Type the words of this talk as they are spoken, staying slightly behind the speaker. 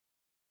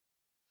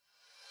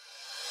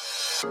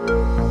Hi,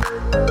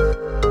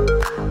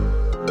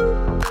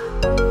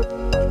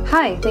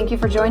 thank you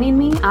for joining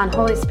me on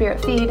Holy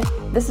Spirit Feed.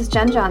 This is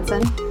Jen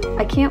Johnson.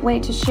 I can't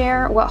wait to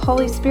share what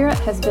Holy Spirit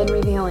has been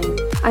revealing.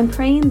 I'm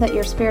praying that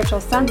your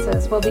spiritual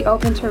senses will be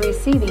open to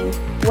receiving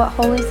what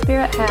Holy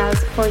Spirit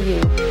has for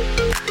you.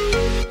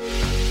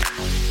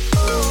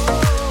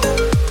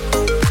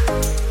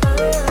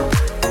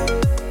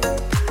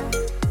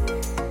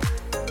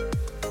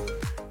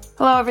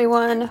 Hello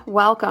everyone,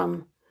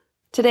 welcome.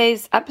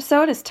 Today's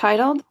episode is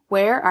titled,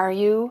 Where Are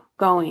You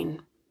Going?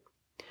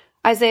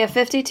 Isaiah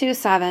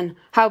 52:7,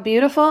 How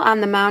beautiful on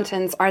the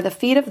mountains are the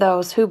feet of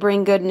those who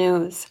bring good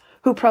news,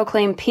 who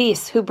proclaim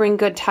peace, who bring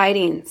good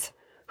tidings,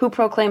 who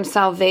proclaim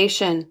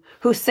salvation,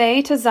 who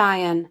say to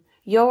Zion,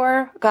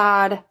 Your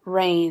God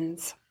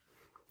reigns.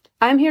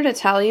 I'm here to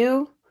tell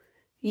you,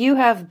 you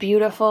have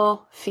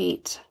beautiful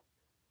feet.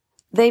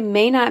 They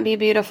may not be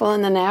beautiful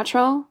in the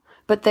natural,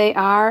 but they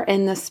are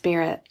in the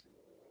spirit.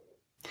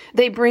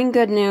 They bring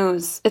good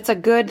news. It's a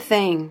good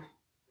thing.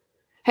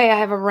 Hey, I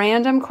have a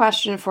random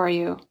question for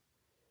you.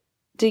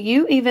 Do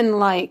you even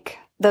like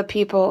the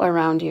people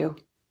around you?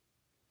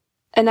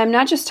 And I'm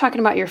not just talking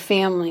about your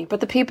family,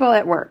 but the people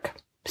at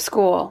work,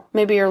 school,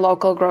 maybe your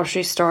local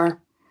grocery store.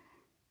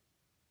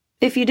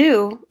 If you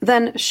do,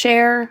 then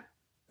share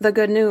the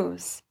good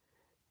news.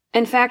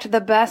 In fact, the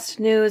best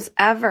news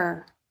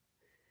ever.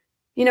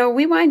 You know,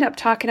 we wind up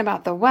talking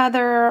about the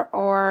weather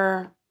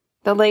or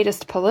the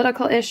latest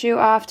political issue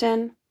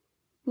often.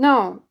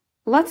 No,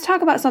 let's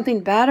talk about something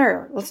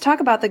better. Let's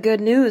talk about the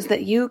good news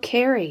that you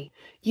carry.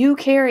 You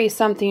carry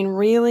something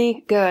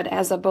really good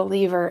as a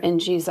believer in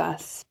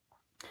Jesus.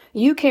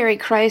 You carry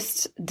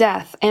Christ's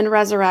death and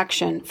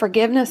resurrection,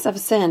 forgiveness of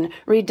sin,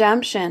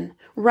 redemption,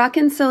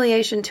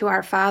 reconciliation to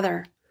our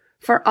Father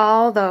for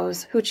all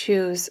those who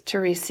choose to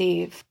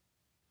receive.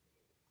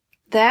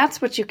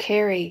 That's what you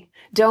carry.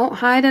 Don't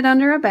hide it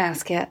under a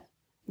basket.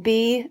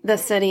 Be the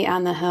city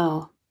on the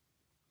hill.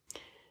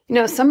 You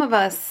know, some of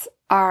us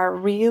are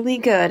really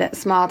good at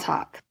small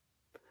talk,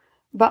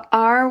 but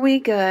are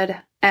we good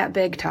at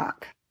big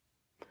talk?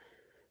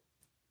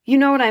 You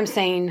know what I'm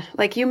saying?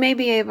 Like, you may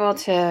be able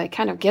to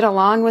kind of get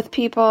along with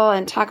people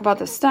and talk about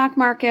the stock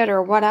market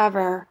or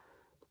whatever,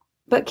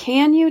 but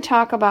can you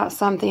talk about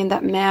something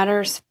that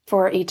matters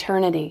for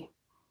eternity?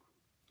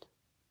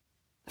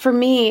 For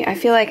me, I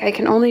feel like I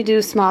can only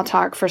do small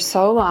talk for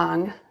so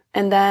long,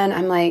 and then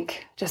I'm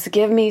like, just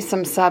give me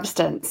some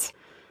substance.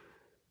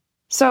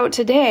 So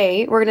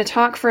today, we're going to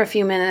talk for a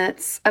few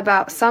minutes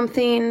about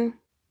something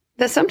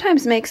that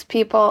sometimes makes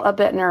people a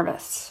bit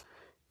nervous.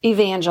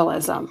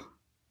 Evangelism.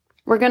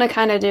 We're going to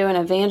kind of do an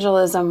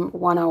evangelism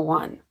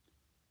 101.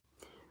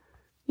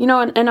 You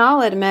know, and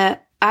I'll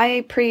admit,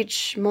 I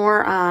preach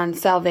more on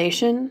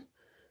salvation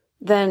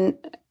than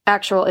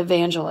actual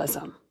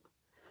evangelism.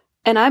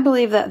 And I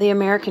believe that the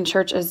American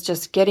church is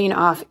just getting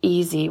off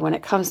easy when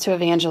it comes to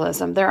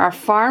evangelism. There are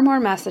far more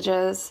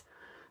messages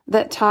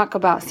that talk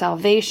about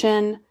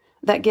salvation,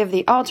 that give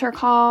the altar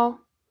call,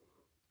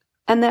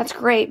 and that's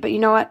great. But you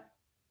know what?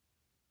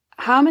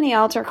 How many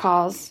altar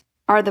calls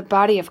are the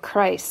body of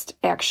Christ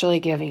actually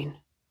giving?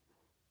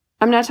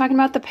 I'm not talking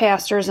about the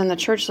pastors and the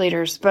church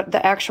leaders, but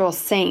the actual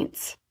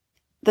saints.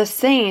 The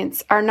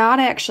saints are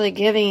not actually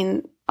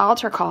giving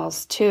altar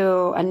calls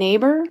to a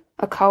neighbor,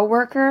 a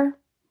coworker.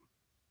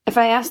 If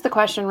I ask the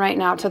question right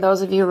now to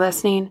those of you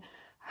listening,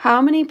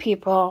 how many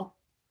people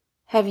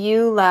have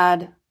you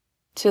led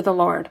to the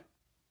Lord?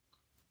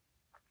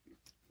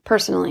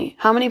 Personally,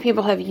 how many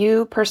people have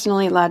you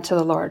personally led to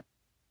the Lord?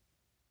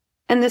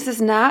 And this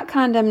is not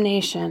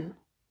condemnation,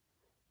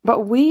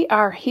 but we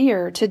are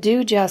here to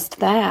do just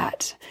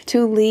that,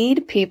 to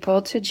lead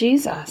people to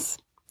Jesus.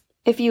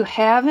 If you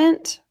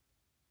haven't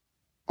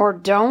or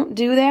don't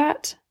do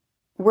that,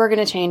 we're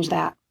going to change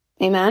that.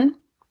 Amen?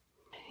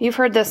 You've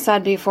heard this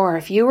said before.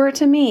 If you were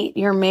to meet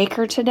your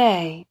Maker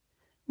today,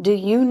 do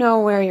you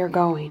know where you're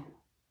going?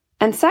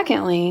 And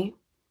secondly,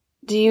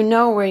 do you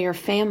know where your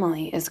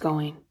family is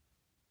going?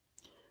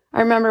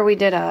 I remember we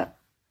did a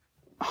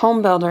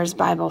home builders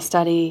Bible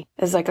study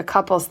as like a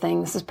couples thing.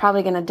 This is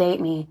probably going to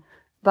date me,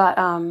 but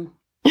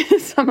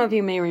some of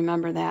you may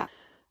remember that.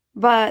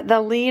 But the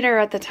leader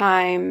at the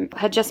time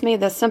had just made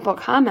this simple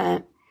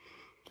comment.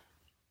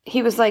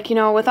 He was like, you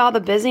know, with all the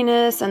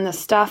busyness and the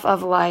stuff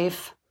of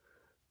life,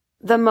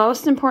 the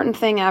most important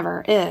thing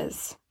ever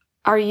is,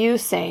 are you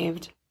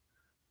saved?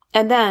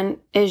 And then,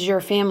 is your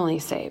family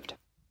saved?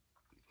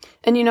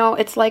 And you know,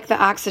 it's like the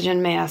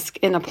oxygen mask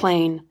in a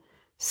plane.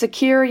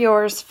 Secure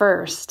yours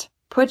first.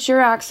 Put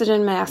your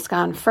oxygen mask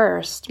on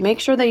first.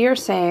 Make sure that you're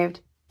saved,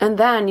 and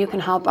then you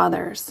can help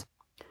others.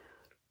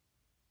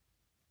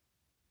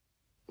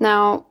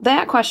 Now,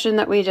 that question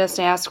that we just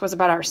asked was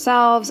about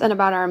ourselves and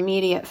about our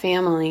immediate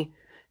family.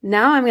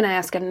 Now I'm going to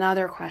ask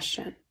another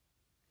question.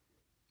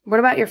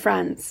 What about your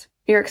friends,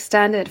 your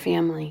extended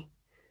family,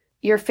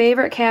 your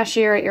favorite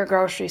cashier at your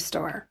grocery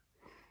store?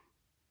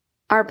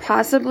 Are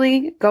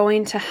possibly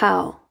going to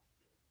hell.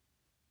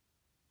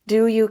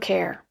 Do you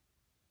care?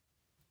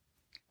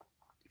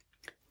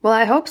 Well,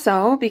 I hope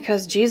so,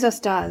 because Jesus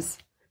does.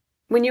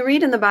 When you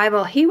read in the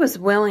Bible, he was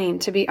willing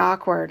to be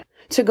awkward,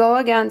 to go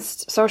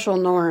against social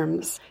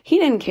norms. He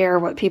didn't care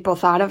what people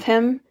thought of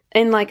him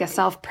in like a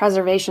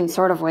self-preservation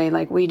sort of way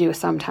like we do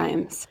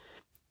sometimes.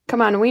 Come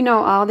on, we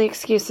know all the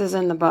excuses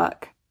in the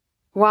book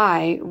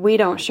why we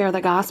don't share the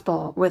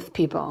gospel with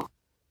people.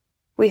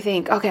 We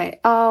think, okay,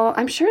 oh,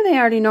 I'm sure they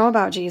already know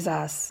about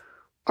Jesus.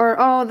 Or,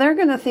 oh, they're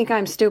going to think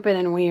I'm stupid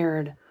and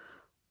weird.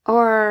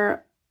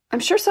 Or, I'm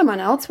sure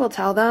someone else will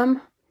tell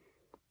them.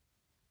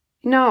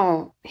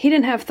 No, he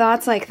didn't have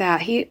thoughts like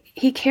that.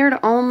 He cared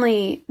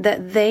only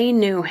that they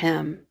knew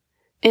him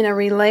in a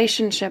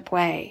relationship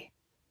way.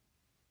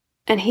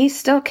 And he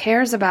still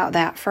cares about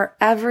that for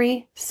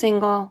every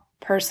single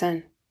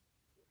person.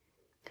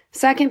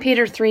 2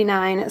 Peter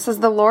 3:9, it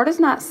says, "The Lord is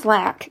not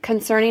slack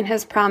concerning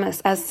his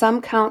promise, as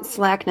some count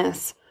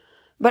slackness,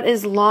 but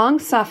is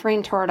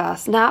long-suffering toward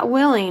us, not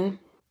willing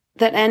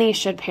that any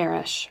should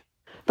perish,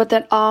 but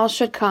that all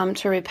should come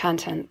to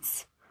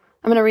repentance."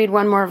 I'm going to read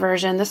one more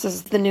version. This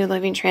is the New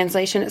Living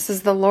Translation. It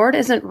says, "The Lord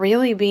isn't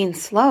really being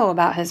slow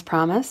about his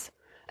promise,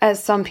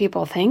 as some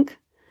people think.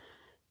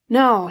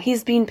 No,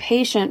 he's being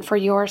patient for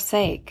your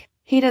sake.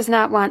 He does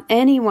not want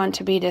anyone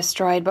to be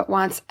destroyed, but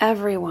wants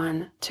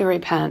everyone to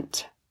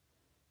repent."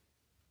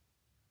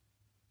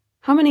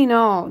 How many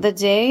know the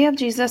day of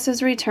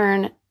Jesus'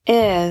 return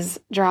is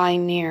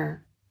drawing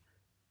near?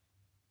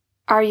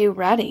 Are you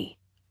ready?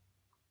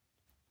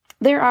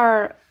 There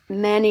are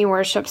many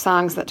worship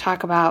songs that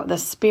talk about the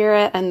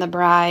Spirit and the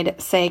bride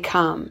say,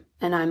 "Come."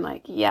 And I'm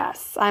like,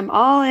 yes, I'm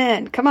all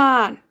in. Come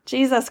on,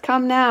 Jesus,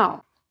 come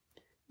now.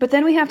 But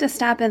then we have to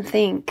stop and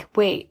think,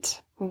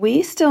 wait,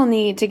 we still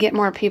need to get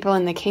more people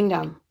in the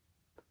kingdom.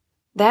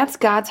 That's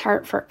God's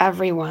heart for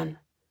everyone.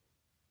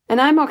 And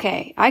I'm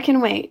okay. I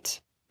can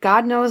wait.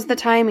 God knows the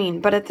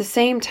timing, but at the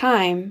same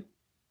time,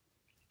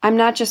 I'm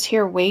not just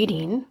here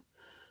waiting.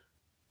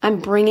 I'm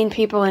bringing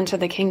people into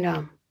the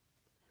kingdom.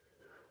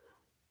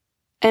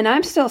 And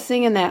I'm still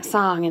singing that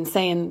song and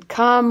saying,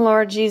 "Come,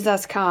 Lord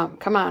Jesus, come.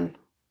 Come on."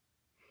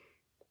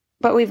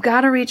 But we've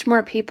got to reach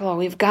more people.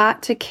 We've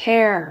got to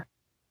care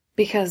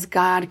because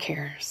God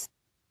cares.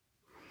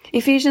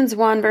 Ephesians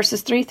 1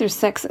 verses 3 through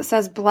 6, it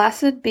says,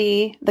 "Blessed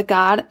be the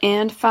God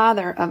and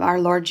Father of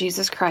our Lord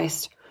Jesus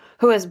Christ,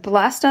 who has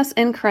blessed us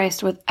in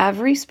Christ with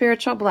every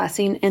spiritual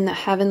blessing in the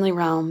heavenly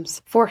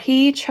realms. For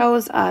he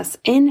chose us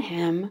in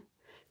him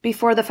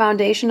before the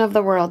foundation of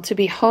the world to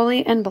be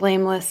holy and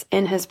blameless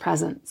in his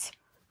presence.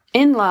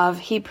 In love,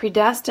 he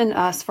predestined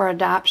us for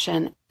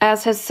adoption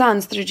as his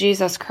sons through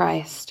Jesus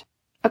Christ,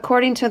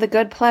 according to the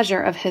good pleasure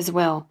of his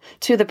will,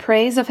 to the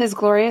praise of his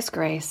glorious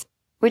grace,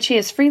 which he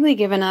has freely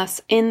given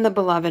us in the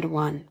Beloved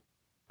One."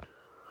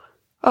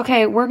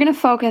 Okay, we're going to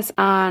focus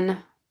on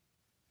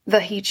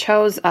the "he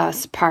chose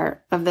us"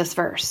 part of this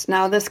verse.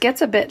 Now, this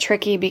gets a bit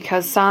tricky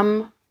because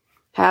some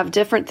have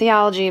different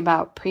theology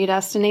about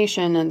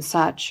predestination and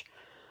such.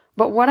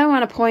 But what I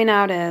want to point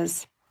out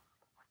is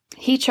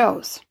he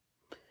chose.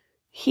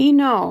 He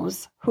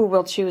knows who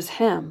will choose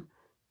him.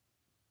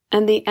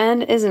 And the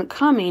end isn't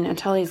coming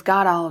until he's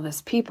got all of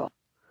his people.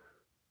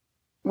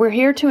 We're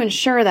here to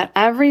ensure that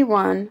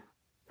everyone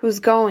who's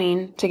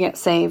going to get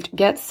saved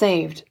gets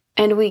saved.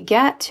 And we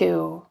get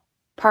to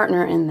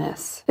partner in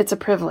this. It's a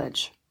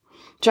privilege.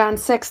 John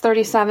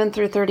 6:37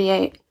 through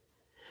 38.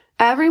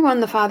 "Everyone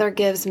the Father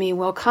gives me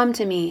will come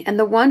to me, and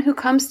the one who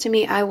comes to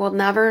me I will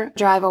never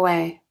drive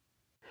away.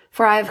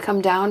 For I have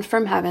come down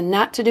from heaven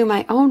not to do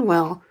my own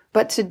will,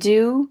 but to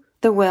do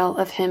the will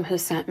of him who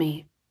sent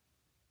me."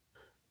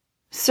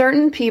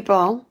 Certain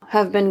people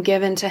have been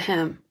given to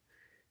him.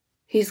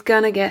 He's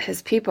going to get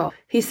his people.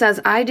 He says,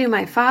 "I do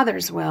my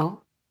Father's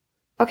will."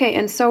 Okay,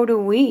 and so do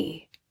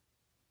we.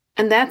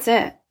 And that's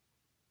it.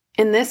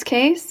 In this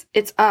case,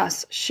 it's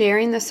us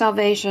sharing the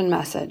salvation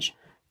message,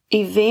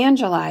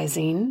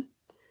 evangelizing,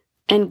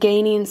 and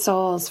gaining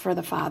souls for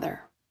the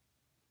Father.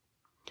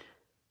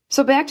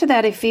 So back to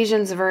that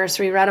Ephesians verse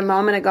we read a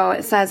moment ago,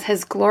 it says,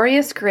 "His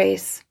glorious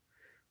grace,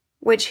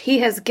 which he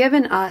has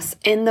given us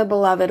in the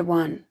Beloved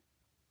One."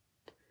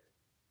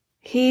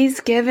 He's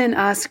given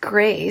us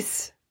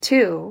grace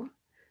to,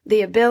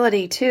 the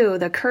ability to,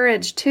 the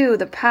courage to,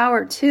 the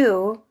power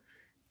to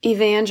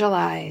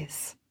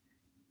evangelize.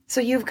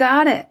 So you've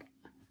got it.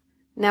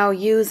 Now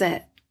use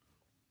it.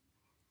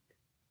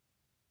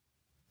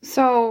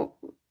 So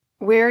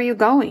where are you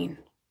going?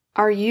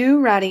 Are you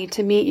ready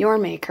to meet your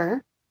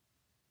Maker?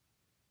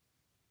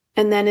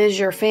 And then is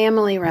your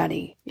family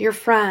ready? Your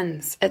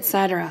friends,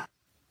 etc.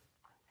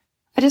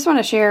 I just want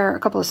to share a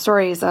couple of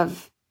stories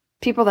of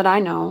people that I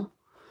know.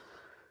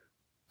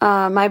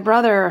 My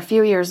brother, a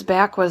few years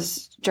back,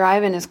 was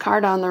driving his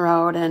car down the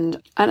road,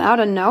 and out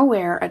of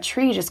nowhere, a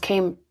tree just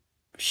came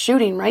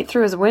shooting right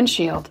through his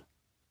windshield.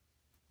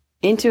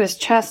 Into his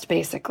chest,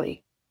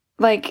 basically.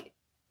 Like,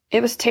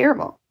 it was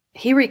terrible.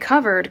 He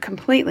recovered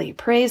completely.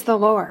 Praise the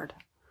Lord.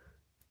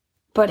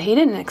 But he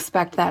didn't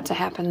expect that to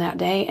happen that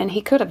day, and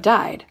he could have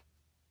died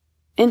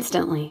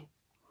instantly.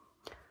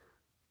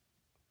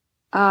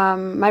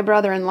 My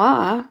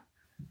brother-in-law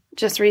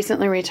just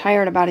recently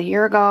retired about a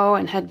year ago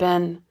and had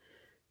been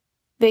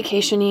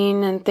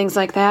vacationing and things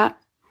like that.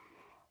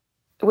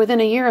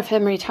 Within a year of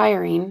him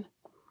retiring,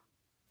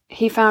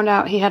 he found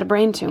out he had a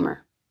brain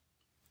tumor.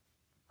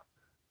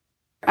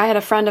 I had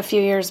a friend a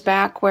few years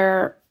back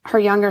where her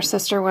younger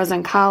sister was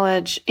in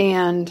college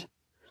and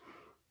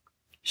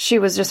she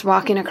was just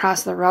walking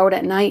across the road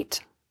at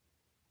night,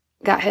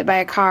 got hit by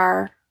a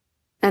car,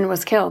 and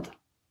was killed.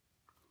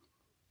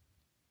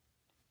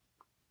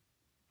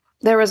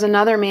 There was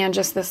another man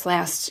just this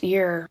last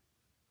year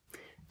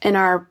in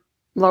our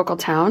local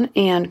town,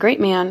 and great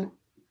man,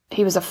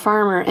 he was a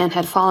farmer and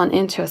had fallen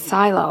into a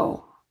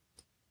silo,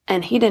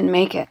 and he didn't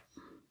make it.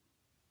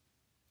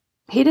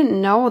 He didn't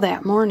know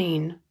that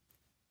morning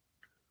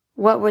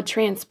what would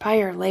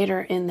transpire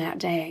later in that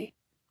day.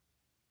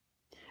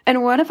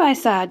 And what if I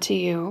said to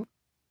you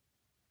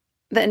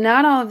that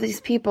not all of these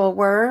people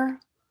were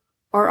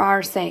or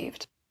are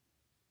saved?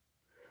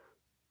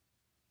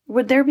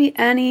 Would there be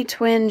any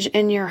twinge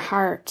in your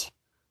heart,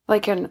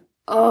 like an,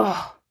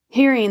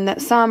 hearing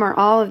that some or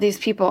all of these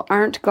people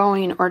aren't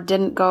going or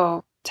didn't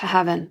go to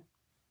heaven?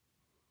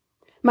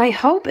 My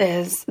hope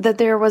is that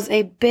there was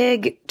a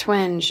big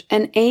twinge,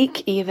 an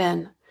ache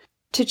even,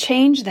 to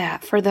change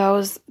that for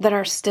those that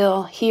are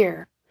still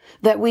here,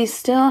 that we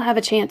still have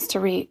a chance to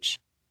reach.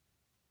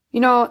 You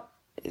know,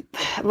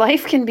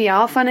 life can be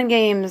all fun and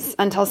games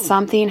until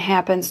something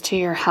happens to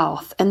your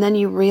health, and then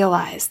you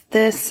realize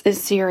this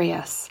is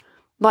serious.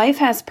 Life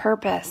has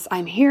purpose.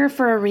 I'm here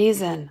for a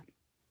reason.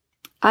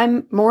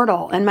 I'm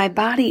mortal, and my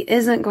body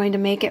isn't going to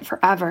make it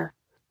forever.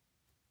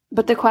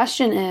 But the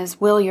question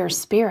is, will your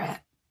spirit?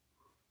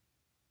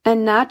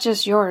 And not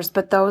just yours,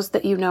 but those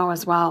that you know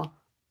as well.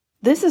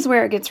 This is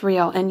where it gets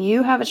real, and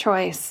you have a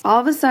choice. All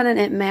of a sudden,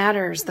 it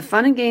matters. The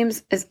fun and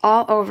games is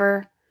all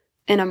over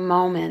in a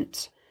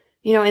moment.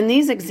 You know, in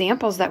these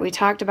examples that we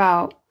talked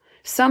about,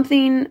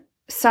 something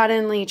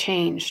suddenly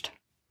changed.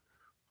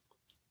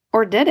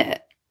 Or did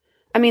it?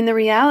 I mean, the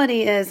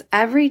reality is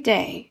every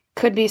day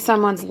could be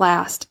someone's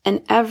last,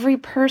 and every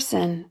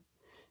person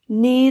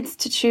needs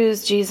to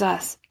choose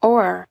Jesus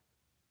or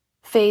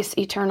face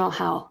eternal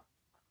hell.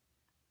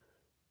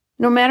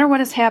 No matter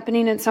what is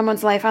happening in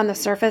someone's life on the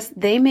surface,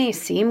 they may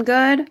seem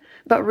good,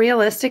 but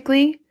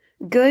realistically,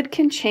 good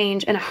can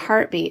change in a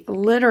heartbeat,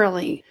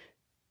 literally.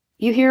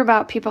 You hear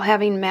about people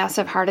having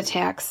massive heart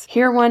attacks,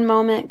 here one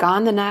moment,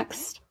 gone the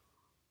next.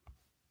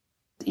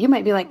 You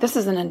might be like, this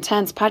is an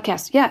intense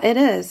podcast. Yeah, it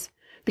is,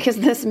 because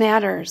this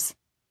matters.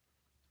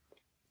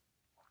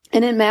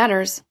 And it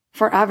matters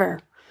forever.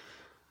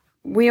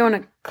 We own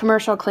a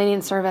commercial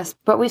cleaning service,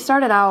 but we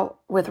started out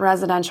with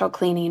residential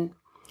cleaning.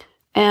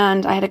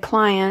 And I had a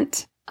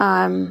client,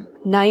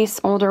 nice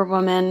older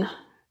woman,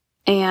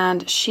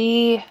 and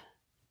she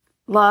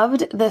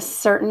loved this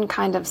certain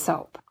kind of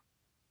soap.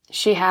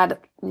 She had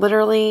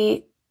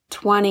literally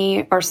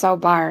 20 or so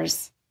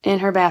bars in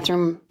her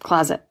bathroom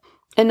closet.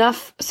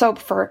 Enough soap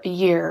for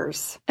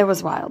years. It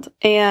was wild.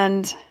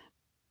 And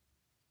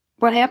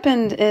what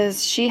happened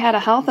is she had a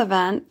health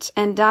event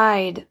and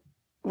died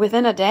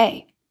within a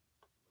day.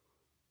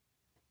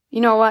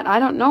 You know what? I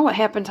don't know what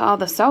happened to all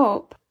the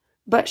soap,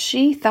 but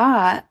she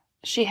thought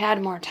she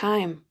had more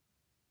time.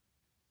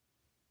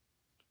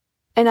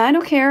 And I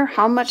don't care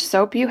how much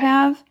soap you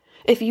have.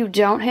 If you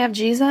don't have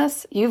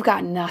Jesus, you've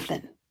got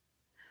nothing.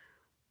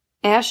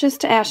 Ashes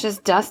to ashes,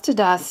 dust to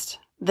dust.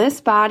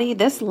 This body,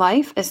 this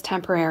life is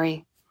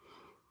temporary.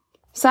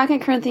 2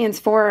 Corinthians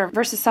 4,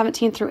 verses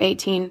 17 through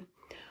 18.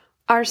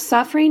 Our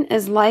suffering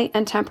is light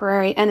and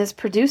temporary and is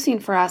producing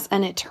for us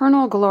an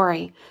eternal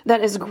glory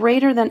that is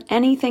greater than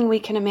anything we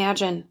can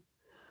imagine.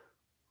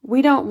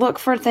 We don't look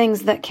for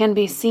things that can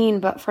be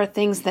seen, but for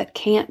things that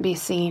can't be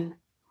seen.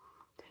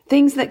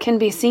 Things that can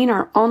be seen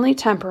are only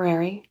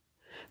temporary,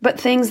 but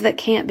things that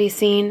can't be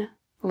seen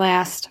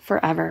last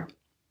forever.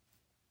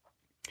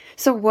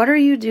 So what are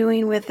you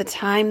doing with the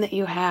time that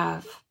you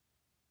have?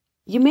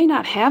 You may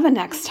not have a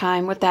next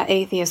time with that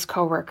atheist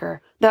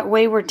coworker, that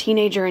wayward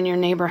teenager in your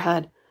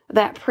neighborhood,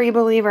 that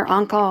pre-believer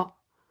uncle.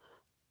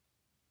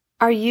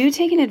 Are you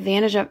taking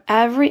advantage of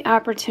every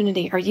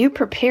opportunity? Are you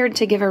prepared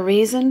to give a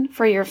reason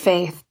for your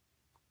faith?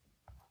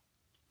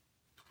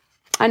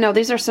 I know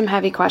these are some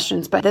heavy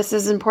questions, but this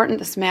is important.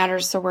 This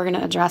matters, so we're going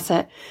to address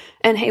it.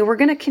 And hey, we're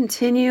going to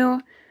continue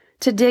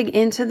to dig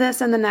into this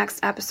in the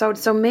next episode,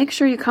 so make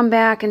sure you come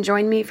back and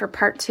join me for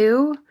part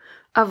 2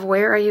 of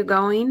Where Are You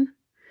Going?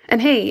 And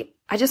hey,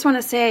 I just want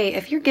to say,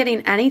 if you're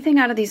getting anything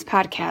out of these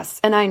podcasts,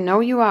 and I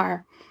know you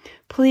are,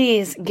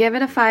 please give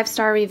it a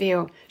 5-star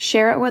review.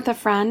 Share it with a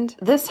friend.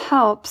 This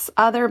helps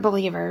other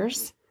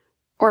believers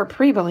or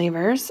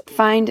pre-believers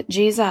find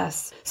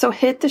Jesus. So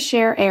hit the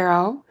share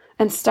arrow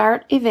and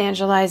start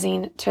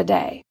evangelizing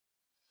today.